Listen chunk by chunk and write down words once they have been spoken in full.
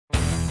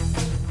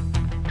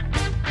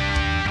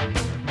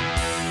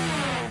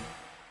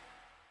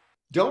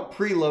Don't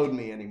preload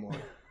me anymore.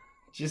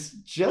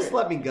 Just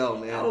let me go,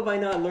 man. How have I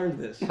not learned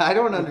this? I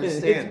don't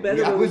understand. It's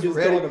better when we just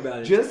talk about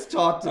it. Just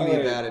talk to me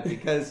right. about it,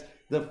 because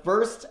the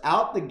first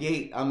out the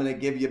gate, I'm going to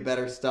give you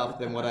better stuff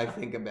than what I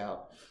think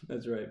about.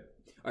 That's right.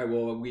 All right,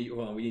 well, we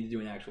need to do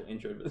an actual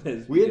intro for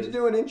this. We had to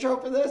do an intro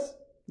for this?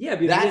 Yeah,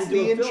 because that's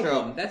we didn't the do a intro.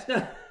 film. That's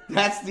not.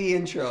 That's the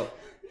intro. All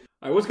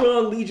right, what's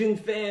going on, Legion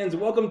fans?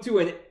 Welcome to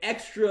an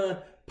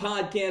extra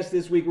podcast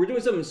this week. We're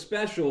doing something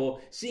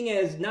special, seeing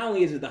as not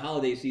only is it the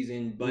holiday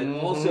season, but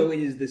also it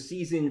is the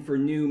season for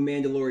new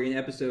Mandalorian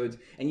episodes.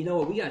 And you know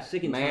what? We got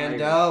sick and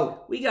tired.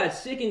 We got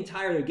sick and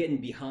tired of getting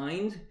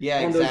behind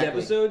on those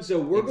episodes. So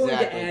we're going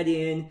to add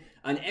in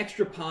an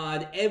extra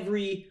pod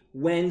every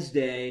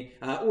Wednesday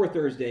or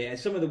Thursday,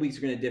 as some of the weeks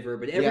are going to differ,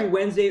 but every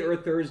Wednesday or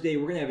Thursday,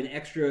 we're going to have an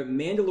extra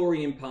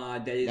Mandalorian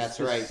pod that is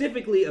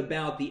specifically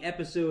about the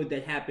episode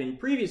that happened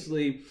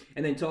previously,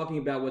 and then talking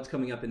about what's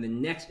coming up in the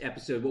next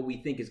episode, what we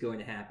think is going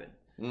to happen.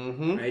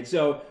 Right,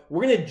 so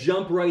we're going to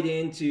jump right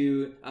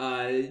into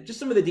just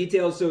some of the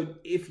details. So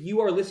if you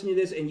are listening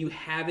to this and you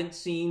haven't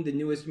seen the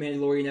newest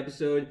Mandalorian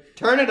episode,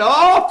 turn it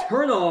off.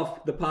 Turn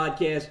off the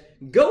podcast.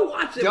 Go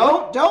watch it.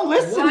 Don't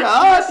listen to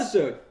us. The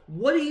episode.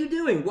 What are you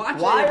doing? Watch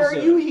the episode. Why are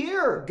you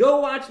here? Go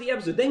watch the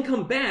episode. Then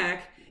come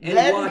back and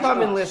watch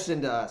come and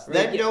listen to us. Right?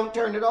 Then don't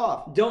turn it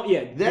off.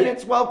 Then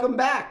it's welcome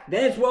back.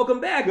 Then it's welcome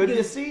back. Good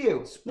to see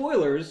you.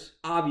 Spoilers,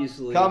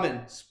 obviously.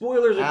 Coming.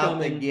 Spoilers are out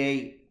coming. The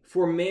gate.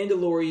 For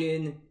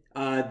Mandalorian,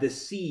 the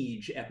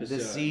Siege episode.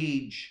 The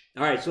Siege.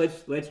 All right, so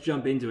let's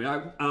jump into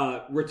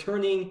it.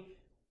 Returning,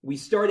 we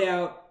start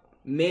out.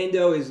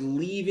 Mando is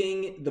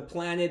leaving the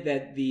planet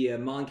that the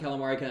Mon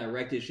Calamari kind of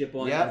wrecked his ship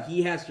on, and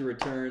he has to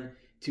return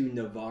to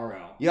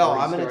Navarro. Yo,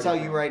 I'm going to tell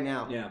you right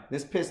now. Yeah.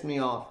 This pissed me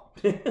off.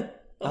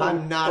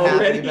 I'm not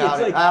happy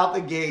about it. Out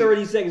the gate.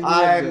 30 seconds.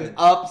 I'm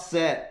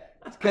upset.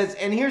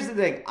 And here's the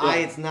thing.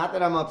 It's not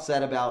that I'm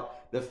upset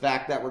about the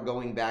fact that we're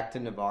going back to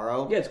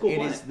Navarro. Yeah, it's cool.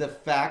 It is the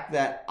fact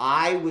that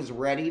I was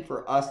ready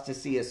for us to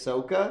see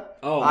Ahsoka.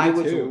 Oh, I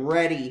was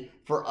ready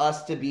for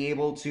us to be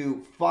able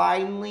to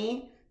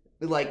finally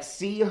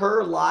see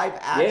her live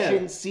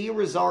action, see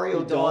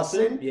Rosario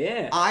Dawson.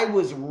 Yeah. I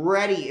was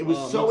ready. It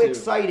was so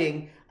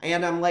exciting.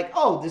 And I'm like,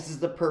 oh, this is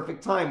the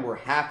perfect time. We're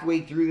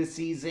halfway through the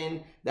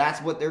season.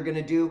 That's what they're going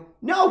to do.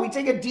 No, we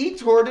take a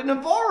detour to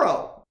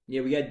Navarro.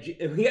 Yeah, we got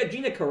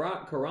Gina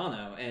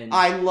Carano and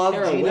I love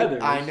Sarah Gina.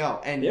 Weathers. I know,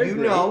 and they're you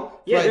great. know,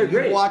 they're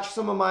great. You watch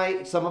some of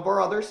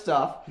our other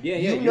stuff.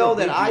 You know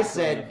that I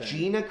said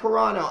Gina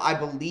Carano. I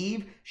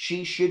believe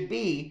she should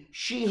be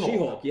She-Hulk.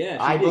 She-Hulk, yeah.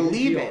 I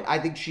believe it. I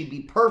think she'd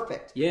be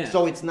perfect. Yeah.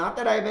 So it's not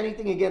that I have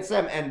anything against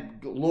them,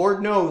 and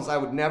Lord knows I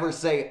would never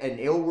say an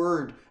ill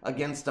word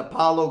against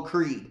Apollo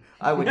Creed.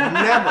 I would never.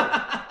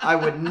 I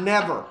would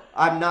never.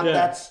 I'm not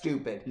that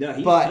stupid. No,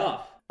 he's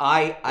tough.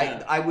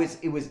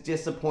 It was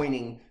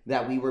disappointing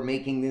that we were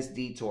making this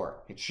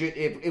detour. It should,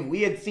 if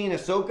we had seen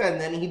Ahsoka and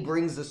then he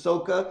brings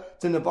Ahsoka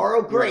to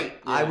Navarro, great.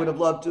 Yeah. I would have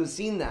loved to have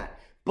seen that.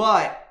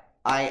 But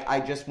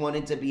I just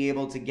wanted to be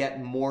able to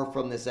get more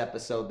from this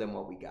episode than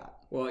what we got.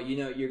 Well,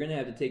 you're going to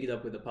have to take it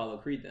up with Apollo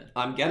Creed then.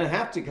 I'm going to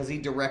have to because he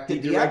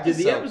directed the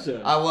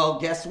episode. Well,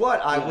 guess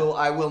what?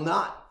 I will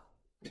not.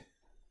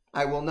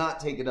 I will not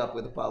take it up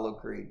with Apollo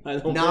Creed.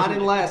 Not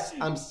unless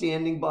I'm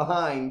standing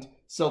behind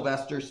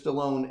Sylvester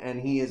Stallone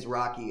and he is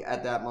Rocky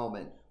at that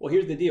moment. Well,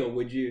 here's the deal.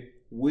 Would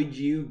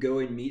you go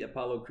and meet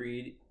Apollo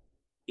Creed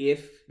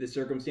if the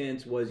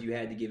circumstance was you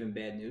had to give him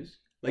bad news?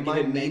 Am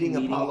I meeting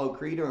Apollo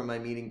Creed or am I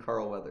meeting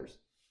Carl Weathers?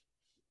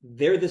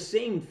 They're the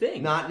same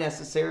thing. Not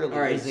necessarily.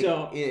 All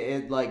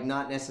right,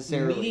 not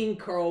necessarily. Meeting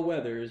Carl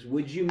Weathers,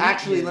 would you meet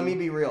Actually, him? let me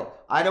be real.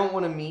 I don't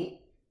want to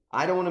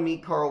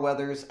meet Carl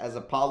Weathers as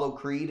Apollo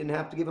Creed and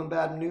have to give him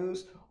bad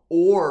news,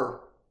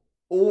 or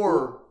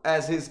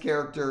as his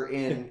character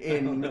in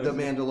The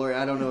Mandalorian.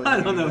 I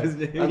don't know his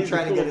name. I'm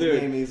trying to get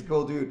his name. He's a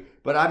cool dude.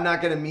 But I'm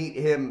not going to meet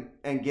him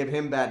and give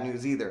him bad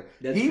news either.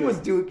 He was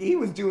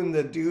doing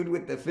the dude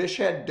with the fish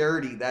head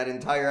dirty that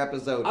entire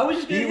episode.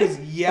 He was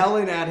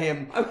yelling at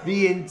him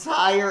the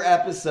entire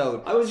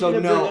episode.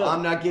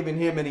 I'm not giving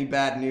him any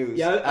bad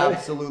news.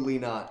 Absolutely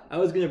not. I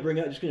was going to bring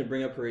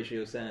up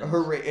Horatio Sanz.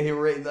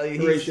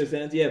 Horatio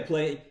Sanz.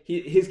 Yeah,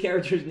 his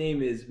character's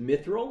name is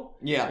Mithril.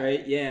 Yeah.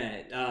 Right?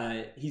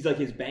 Yeah. He's like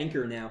his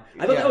banker now.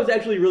 I thought that was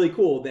actually really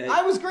cool.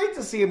 I was great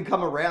to see him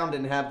come around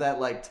and have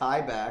that tie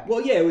back.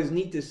 Well, yeah, it was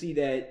neat to see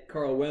that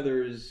Carl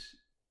Weathers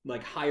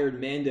hired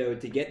Mando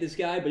to get this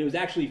guy, but it was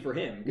actually for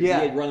him because he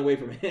had run away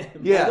from him.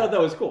 I thought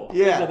that was cool.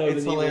 Yeah, I thought that was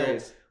it's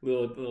hilarious.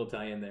 Little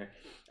tie in there.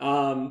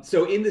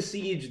 So in the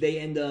siege, they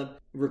end up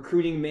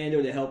recruiting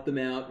Mando to help them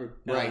out,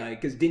 right?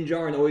 Because Din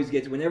Djarin always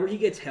whenever he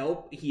gets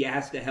help, he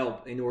has to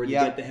help in order to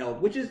get the help,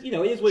 which is it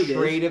is what it is.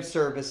 Trade of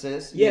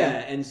services.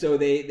 Yeah, and so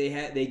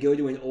they go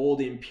to an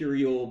old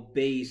Imperial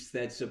base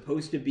that's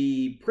supposed to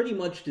be pretty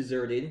much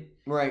deserted.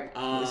 Right,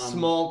 a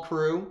small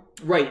crew.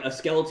 Right, a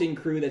skeleton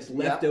crew that's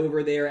left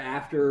over there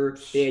after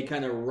they had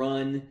kind of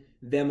run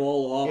them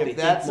all off. If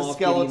that's a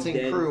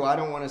skeleton crew, I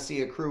don't want to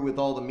see a crew with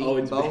all the meat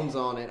and bones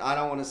on it. I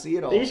don't want to see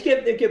it all. They just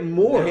kept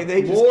more.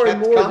 They just more kept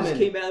and more coming. just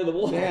came out of the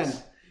walls. Man,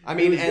 I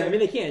mean,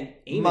 they can't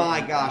aim my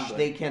at gosh, anything,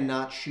 they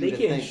cannot shoot they a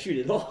thing. can't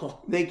shoot at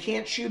all. They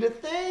can't shoot a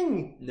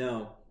thing.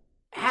 No.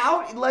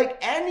 How, like,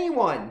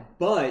 anyone.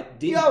 But,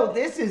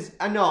 this is,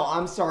 no,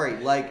 I'm sorry,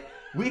 like,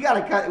 we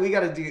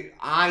gotta do,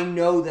 I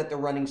know that the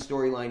running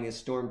storyline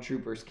is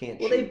Stormtroopers can't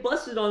shoot. Well, they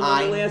busted on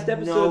the last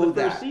episode of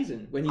the first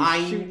season when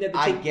he's shooting at the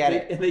I get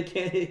it. and they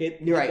can't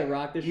hit You're right. the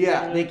rock to shoot.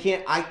 Yeah, they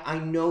can't, I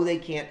know they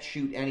can't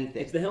shoot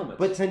anything. It's the helmets.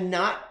 But to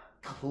not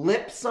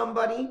clip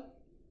somebody...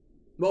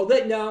 Well,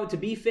 no, to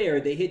be fair,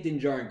 they hit Din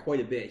Djarin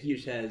quite a bit. He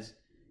just has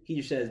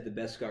the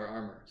Beskar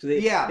armor. So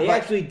they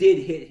actually did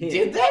hit him.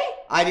 Did they?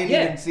 I didn't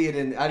even see it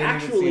in.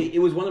 It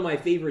was one of my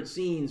favorite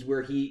scenes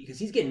where because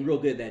he's getting real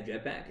good at that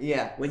jetpack.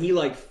 Yeah. When he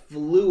like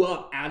flew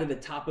up out of the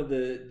top of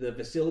the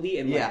facility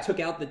and like took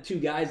out the two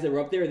guys that were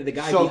up there. The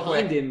guy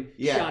behind him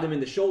shot him in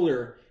the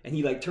shoulder, and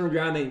he like turned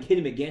around and hit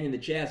him again in the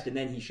chest, and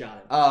then he shot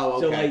him. Oh,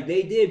 okay. So like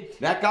they did.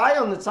 That guy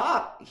on the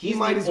top, he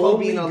might as the well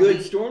be an only good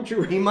elite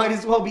stormtrooper. He might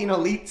as well be an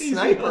elite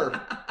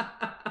sniper.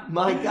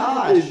 My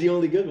gosh. He's the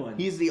only good one.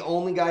 He's the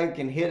only guy who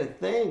can hit a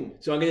thing.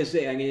 So I'm gonna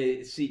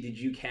see. Did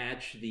you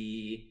catch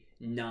the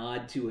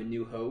nod to A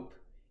New Hope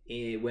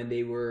when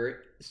they were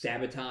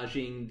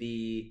sabotaging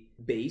the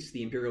base,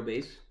 the Imperial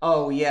base?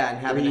 Oh yeah, and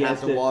having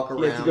to walk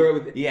around. He has to go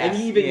with, and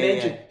he even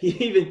mentioned.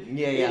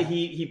 Yeah.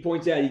 He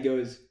points out. He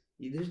goes,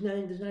 "There's not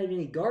even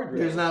any guardrails.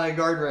 There's not a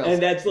guardrails."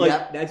 And that's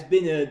like that has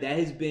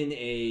been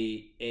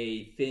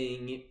a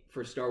thing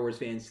for Star Wars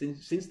fans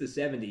since the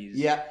 70s.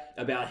 Yeah.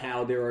 About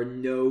how there are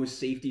no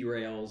safety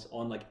rails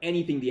on like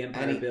anything the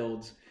Empire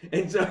builds.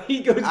 And so he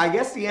goes, I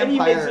guess the Empire,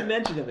 Empire, and he makes a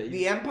mention of it.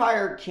 The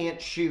Empire can't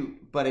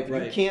shoot, but if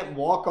you can't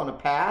walk on a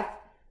path,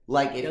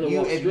 like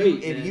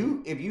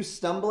if you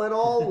stumble at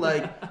all,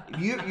 like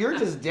you're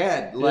just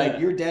dead. Like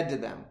you're dead to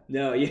them.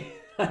 No, yeah.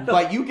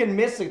 But you can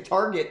miss a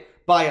target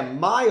by a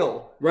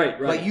mile. Right.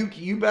 But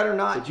you better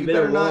not. But you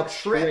better not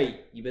trip. Straight.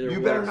 You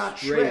better not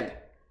straight. trip.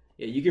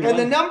 Yeah, you can. And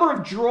the number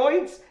of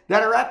droids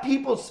that are at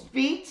people's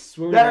feet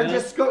are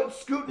just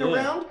scooting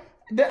around.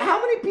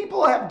 How many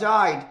people have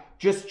died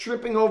just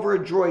tripping over a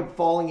droid,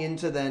 falling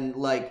into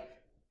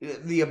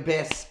the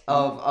abyss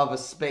of a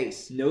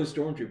space? No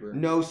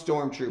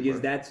stormtrooper.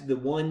 Because that's the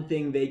one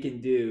thing they can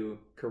do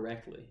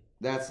correctly.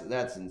 That's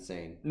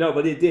insane. No,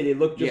 but it did. It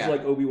looked just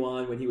like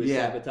Obi-Wan when he was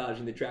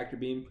sabotaging the tractor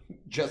beam.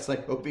 Just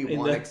like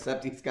Obi-Wan,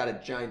 except he's got a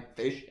giant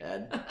fish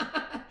head.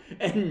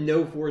 And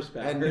no force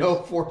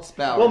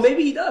power. Well,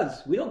 maybe he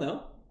does. We don't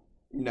know.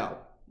 No,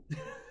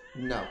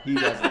 he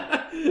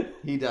doesn't.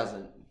 He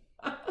doesn't.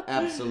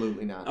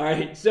 Absolutely not. All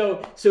right.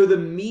 So the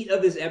meat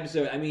of this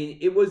episode, I mean,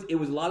 it was a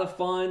lot of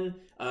fun.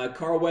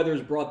 Carl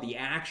Weathers brought the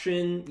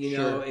action. You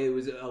know, it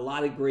was a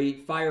lot of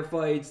great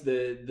firefights.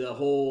 The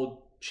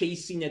whole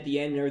chase scene at the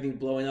end and everything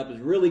blowing up is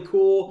really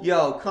cool.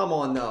 Yo, come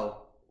on though.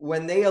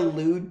 When they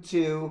allude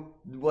to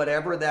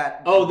whatever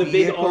that the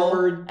big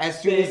armored as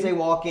soon as they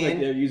walk in,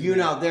 they're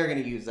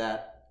going to use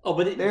that. Oh,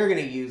 but they're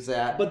going to use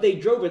that. But they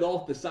drove it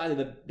off the side of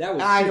the. That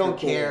was. I don't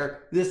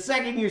care. The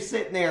second you're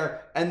sitting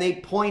there and they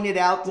point it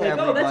out to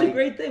everybody, that's a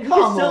great thing. We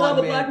can sell on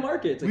the black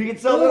market. We can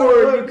sell it,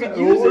 or you could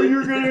use it. Or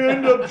you're going to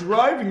end up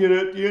driving it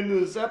at the end of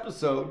this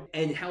episode.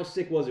 And how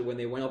sick was it when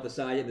they went off the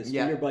side and the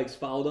speeder bikes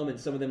followed them, and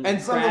some of them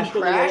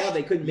crashed.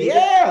 They couldn't make it.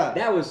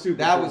 That was super.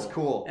 That was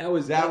cool. That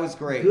was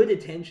great. Good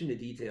attention to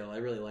detail. I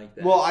really liked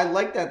that. Well, I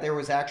like that there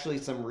was actually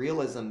some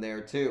realism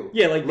there too.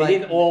 Yeah, like they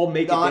didn't all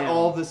make it down. Not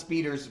all the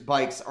speeders'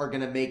 bikes are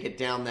going to make it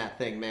down that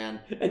thing, man.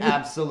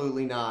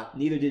 Absolutely not.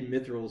 Neither did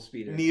Mithril's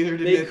speeder.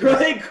 They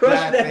crushed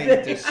that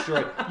thing.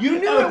 Destroyed. You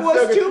knew it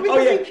was too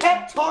because he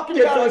kept talking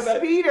about his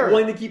speeder.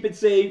 Wanting to keep it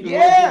safe.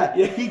 Yeah.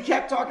 He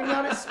kept talking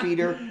about his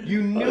speeder.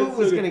 You knew it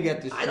was going to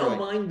get destroyed. I don't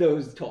mind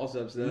those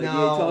toss-ups though.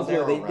 No,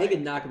 they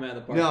can knock them out of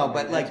the park. No,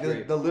 but like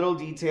the little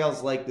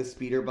details, like the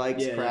speeder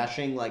bikes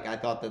crashing, like I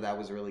thought that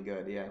was really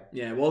good. Yeah.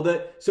 Yeah. Well,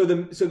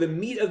 the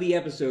meat of the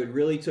episode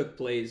really took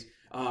place.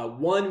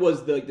 One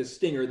was the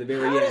stinger, the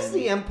very end. How does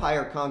the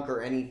Empire conquer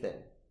anything?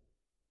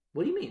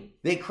 What do you mean?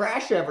 They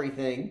crash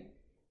everything.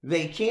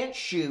 They can't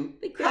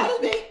shoot. How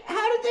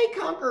did they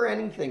conquer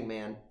anything,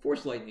 man?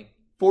 Force lightning.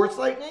 Force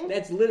lightning?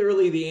 That's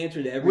literally the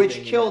answer to everything.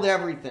 Which killed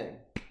everything.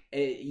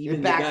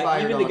 Even the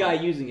guy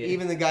using it.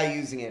 Even the guy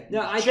using it.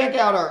 No, Check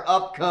out our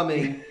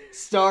upcoming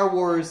Star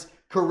Wars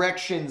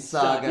correction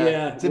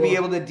saga to be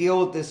able to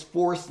deal with this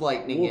Force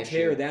lightning issue.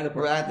 We'll tear that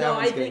apart.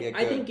 I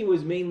think it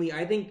was mainly.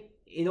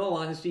 In all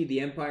honesty, the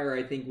Empire,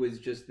 I think, was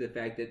just the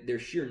fact that their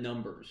sheer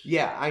numbers.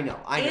 Yeah, I know.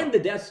 And the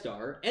Death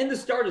Star and the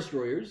Star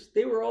Destroyers,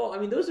 they were all. I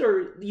mean, those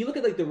are. You look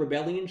at like the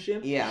Rebellion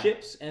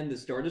ships and the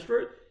Star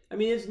Destroyer. I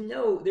mean,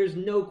 there's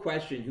no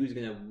question who's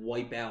going to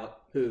wipe out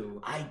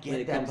who. I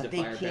get that, but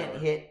they can't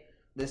hit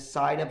the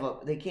side of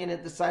a. They can't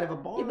hit the side of a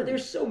bomb. Yeah, but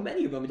there's so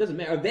many of them. It doesn't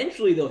matter.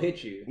 Eventually, they'll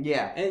hit you.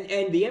 Yeah.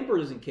 And the Emperor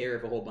doesn't care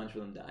if a whole bunch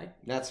of them die.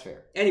 That's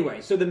fair.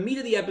 Anyway, so the meat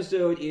of the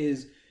episode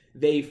is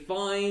they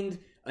find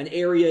an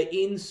area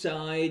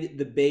inside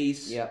the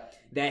base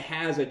that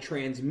has a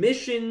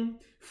transmission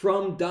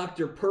from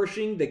Dr.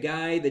 Pershing,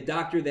 the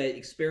doctor that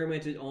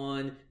experimented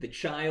on the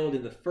child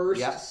in the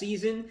first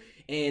season.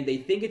 And they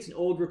think it's an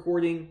old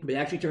recording, but it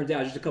actually turns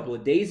out just a couple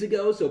of days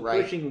ago. So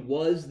Pershing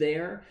was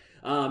there.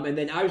 And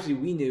then obviously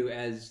we knew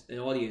as an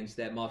audience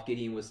that Moff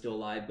Gideon was still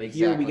alive. But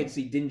here we get to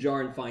see Din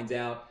Djarin finds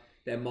out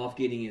that Moff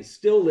Gideon is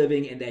still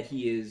living and that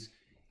he is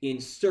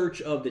in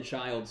search of the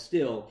child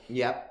still.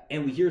 Yep.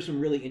 And we hear some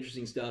really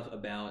interesting stuff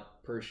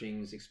about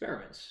Pershing's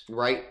experiments.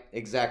 Right.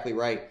 Exactly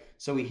right.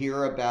 So we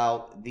hear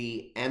about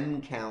the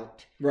M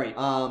count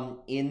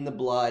in the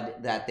blood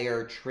that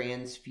they're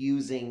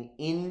transfusing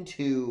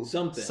into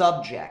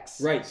subjects.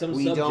 Right,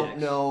 we don't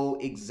know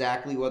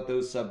exactly what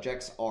those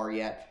subjects are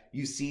yet.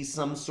 You see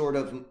some sort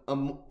of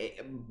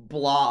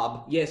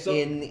blob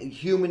in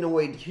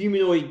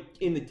humanoid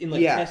in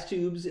test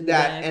tubes in the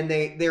back. And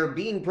they're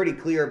being pretty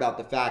clear about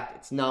the fact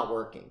it's not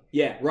working.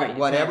 Yeah, right.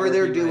 Whatever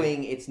they're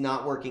doing, it's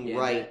not working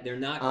right. They're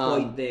not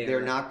quite there.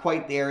 They're not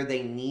quite there.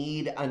 They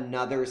need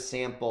another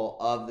sample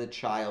of the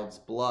child's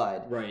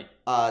blood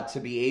to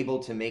be able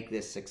to make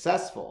this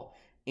successful.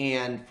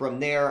 And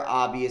from there,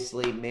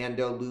 obviously,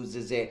 Mando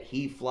loses it.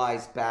 He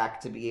flies back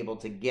to be able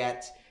to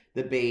get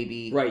the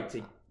baby. Right,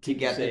 to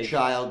get the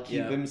child,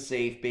 keep him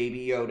safe,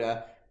 Baby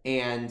Yoda.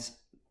 And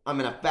I'm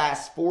going to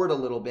fast forward a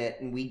little bit,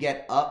 and we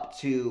get up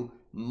to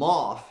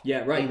Moff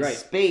in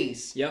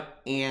space.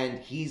 Yep. And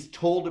he's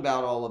told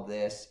about all of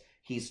this.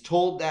 He's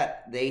told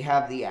that they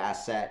have the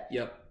asset.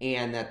 Yep.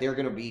 And that they're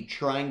going to be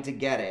trying to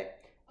get it.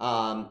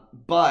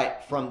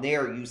 But from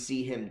there, you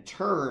see him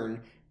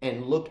turn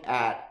and look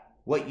at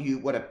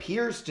what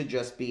appears to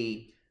just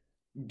be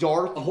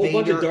Darth Vader. A whole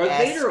bunch of Darth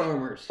Vader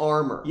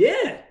armor.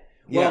 Yeah.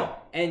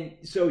 Well, and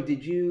so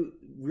did you,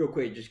 real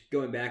quick, just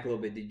going back a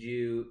little bit, did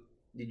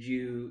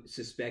you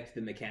suspect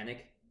the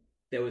mechanic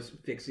that was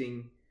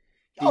fixing?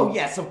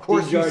 Yes, of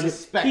course you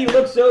suspect. He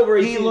looks over.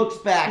 He looks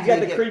back. He's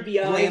got the creepy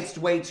eyes. Glanced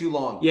way too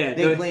long. Yeah.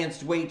 They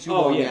glanced way too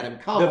long at him.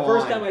 Come on. The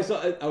first time I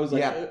saw it, I was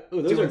like,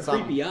 those are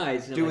creepy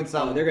eyes. And doing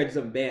something. They're going to do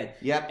something bad.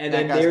 Yep. And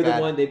then they're the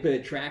one, they put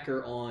a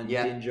tracker on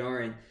Din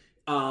Djarin.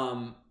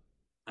 I'm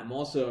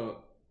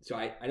also, so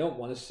I don't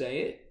want to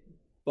say it,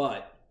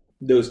 but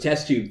those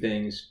test tube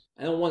things,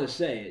 I don't want to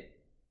say it.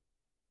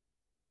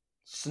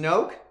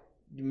 Snoke?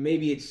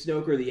 Maybe it's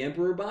Snoke or the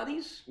Emperor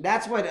bodies?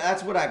 That's what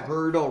I've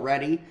heard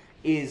already,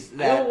 is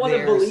that I don't want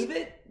to believe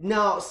it.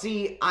 No,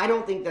 see, I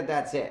don't think that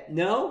that's it.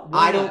 No?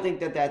 I don't think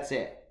that that's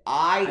it.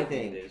 I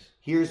think it is.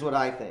 Here's what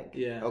I think.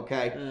 Yeah.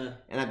 Okay?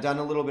 And I've done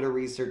a little bit of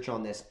research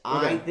on this.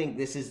 Okay. I think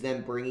this is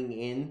them bringing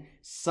in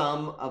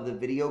some of the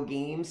video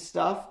game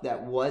stuff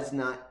that was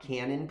not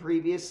canon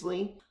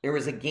previously. There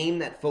was a game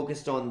that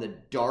focused on the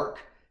dark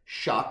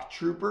shock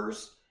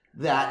troopers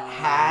that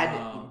had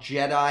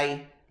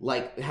Jedi,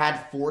 had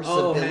Force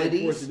abilities.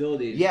 Had Force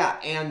abilities. Yeah,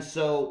 and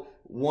so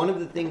one of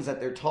the things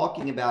that they're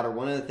talking about, or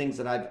one of the things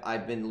that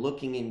I've been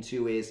looking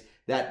into, is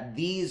that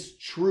these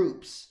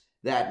troops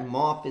that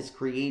Moff is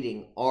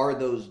creating are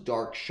those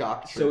dark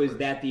shock troopers. So is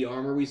that the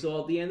armor we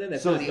saw at the end then?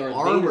 That's so not the Darth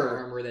armor, Vader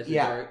armor. That's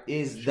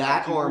is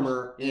that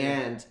armor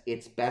and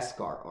it's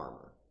Beskar armor.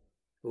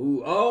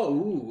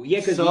 Yeah,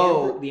 because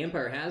the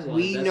Empire has a lot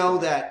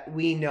of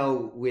we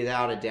know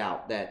without a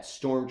doubt that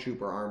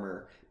Stormtrooper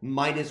armor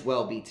might as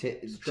well be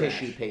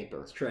tissue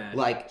paper. It's trash.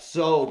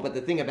 But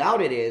the thing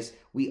about it is,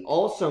 we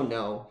also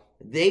know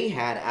they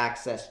had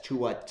access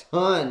to a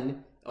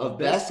ton of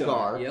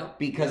Beskar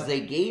because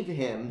they gave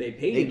him. They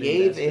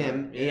gave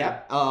him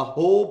a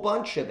whole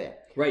bunch of it.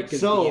 Right,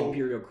 because the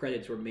Imperial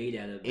credits were made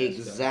out of Beskar.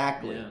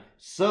 Exactly. Yeah.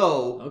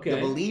 So the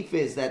belief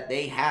is that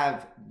they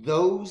have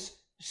those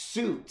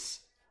suits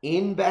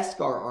in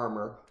Beskar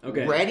armor,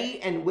 ready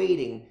and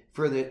waiting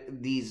for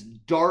these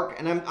dark,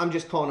 and I'm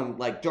just calling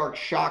them dark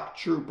shock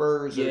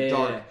troopers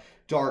or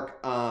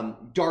dark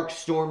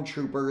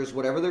stormtroopers,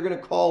 whatever they're gonna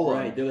call them.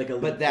 Right, they're like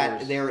elite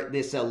force. They're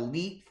this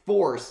elite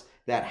force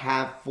that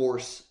have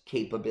Force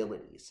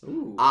capabilities.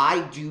 Ooh.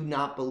 I do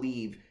not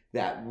believe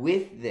that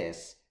with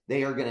this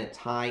they are going to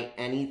tie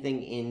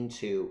anything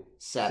into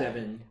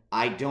 7.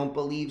 I don't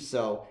believe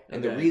so.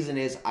 And the reason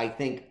is I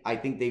think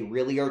they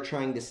really are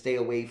trying to stay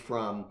away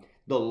from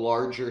the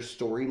larger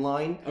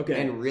storyline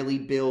and really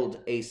build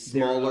a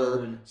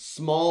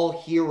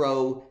small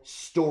hero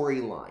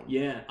storyline.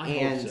 Yeah, I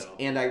hope so.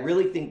 And I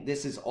really think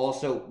this is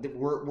also,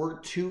 we're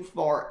too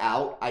far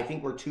out. I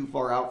think we're too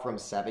far out from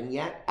 7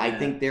 yet. Yeah. I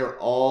think they're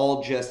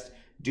all just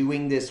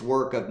doing this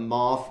work of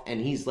Moff, and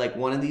he's like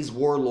one of these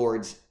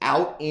warlords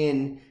out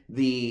in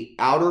the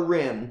Outer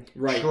Rim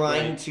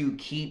trying to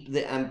keep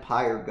the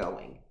Empire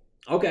going.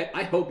 Okay,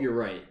 I hope you're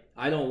right.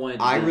 I don't want it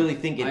to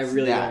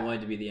don't want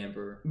it to be the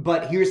Emperor.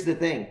 But here's the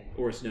thing.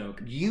 Or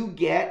Snoke. You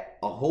get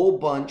a whole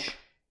bunch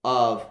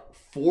of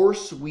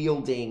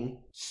force-wielding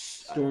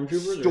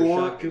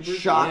stormtroopers,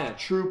 shock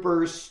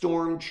troopers,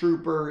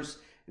 stormtroopers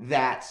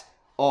that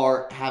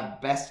have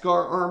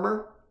Beskar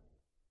armor.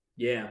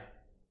 Yeah.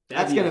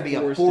 That's going to be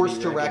a force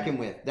to reckon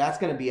with. That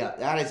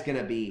is going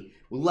to be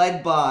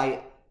led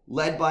by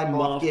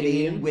Moff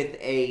Gideon with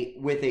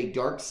a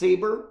dark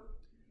saber.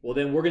 well,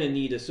 then we're going to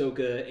need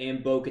Ahsoka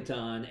and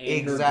Bo-Katan and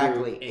Exactly,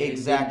 her group and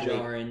exactly. Din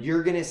Djarin.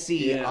 You're going to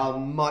see a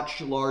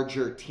much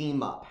larger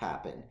team up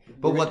happen.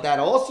 But what that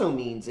also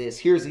means is,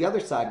 here's the other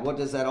side. What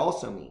does that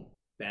also mean?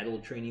 Battle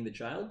of training the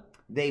child?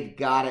 They've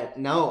got to,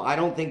 no, I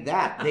don't think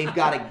that. They've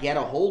got to get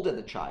a hold of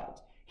the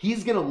child.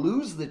 He's going to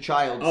lose the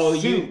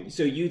child soon.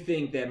 So you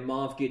think that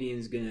Moff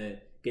Gideon's going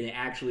to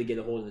actually get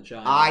a hold of the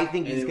child? I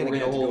think he's going to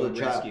get a hold of the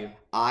child. Rescue.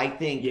 I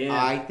think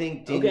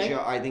Din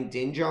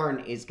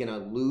Djarin is going to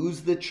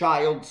lose the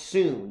child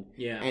soon.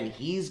 Yeah. And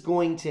he's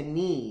going to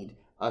need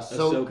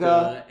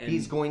Ahsoka,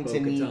 he's going to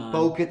need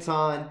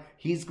Bo-Katan,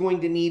 he's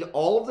going to need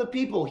all of the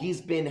people he's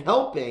been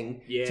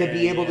helping to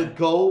be able to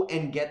go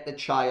and get the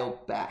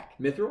child back.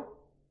 Mithril?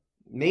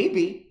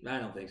 Maybe. I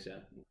don't think so.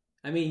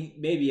 I mean,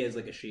 maybe as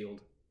like a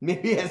shield.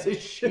 Maybe as a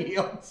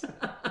shield.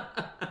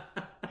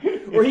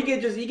 Or he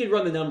could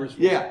run the numbers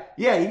for him.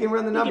 Yeah, he can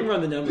run the numbers. He can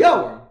run the numbers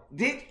for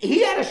him.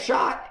 He had a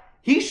shot.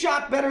 He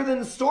shot better than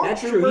the Stormtroopers.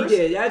 That's true, he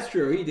did. That's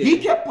true, he did. He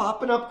kept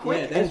popping up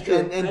quick and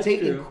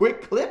taking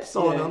quick clips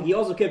on them. He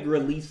also kept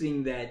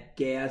releasing that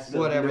gas of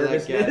whatever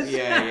that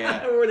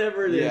gas, or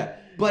whatever it is.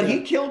 But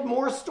he killed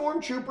more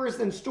Stormtroopers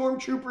than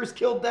Stormtroopers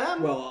killed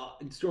them. Well,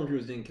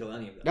 Stormtroopers didn't kill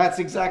any of them. That's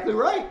exactly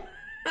right.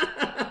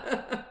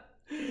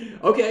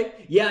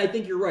 Okay, yeah, I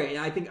think you're right.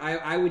 I think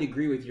I would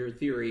agree with your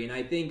theory, and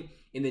I think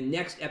in the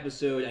next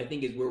episode, I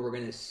think is where we're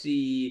going to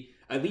see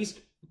at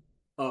least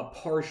a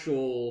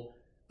partial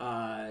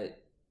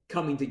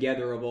coming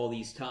together of all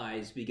these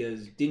ties,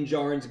 because Din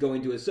Djarin's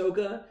going to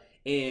Ahsoka,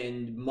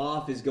 and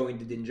Moff is going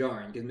to Din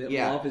Djarin, because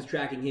Moff is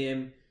tracking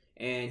him,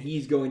 and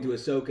he's going to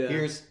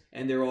Ahsoka,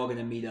 and they're all going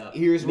to meet up.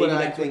 Here's what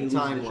I think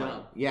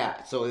timeline.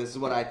 Yeah, so this is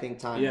what I think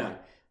timeline. Yeah.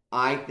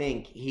 I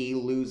think he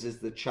loses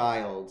the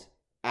child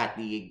at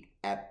the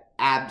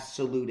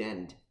absolute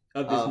end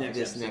of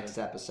this next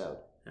episode.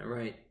 All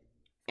right.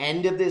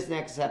 End of this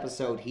next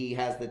episode, he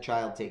has the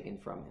child taken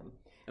from him.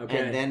 Okay.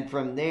 And then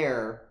from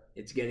there,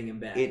 it's getting him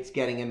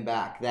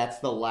back. That's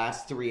the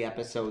last 3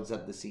 episodes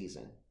of the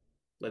season.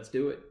 Let's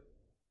do it.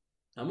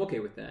 I'm okay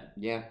with that.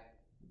 Yeah.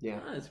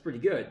 That's pretty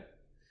good.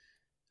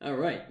 All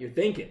right. You're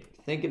thinking.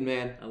 Thinking,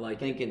 man. I like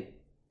thinking.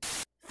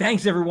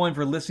 Thanks, everyone,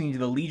 for listening to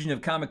the Legion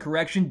of Comic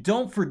Correction.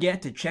 Don't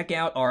forget to check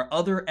out our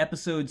other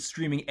episodes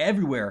streaming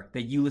everywhere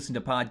that you listen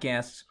to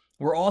podcasts.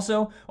 We're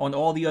also on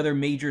all the other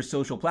major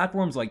social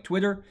platforms like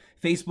Twitter,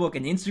 Facebook,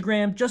 and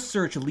Instagram. Just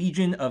search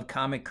Legion of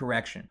Comic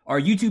Correction. Our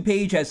YouTube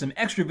page has some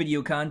extra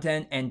video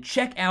content, and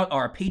check out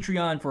our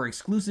Patreon for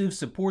exclusive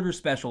supporter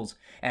specials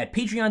at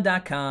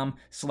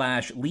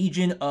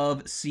patreon.com/Legion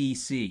of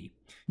CC.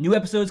 New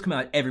episodes come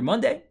out every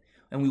Monday,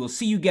 and we will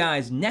see you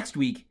guys next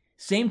week.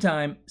 Same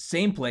time,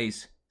 same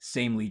place,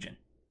 same Legion.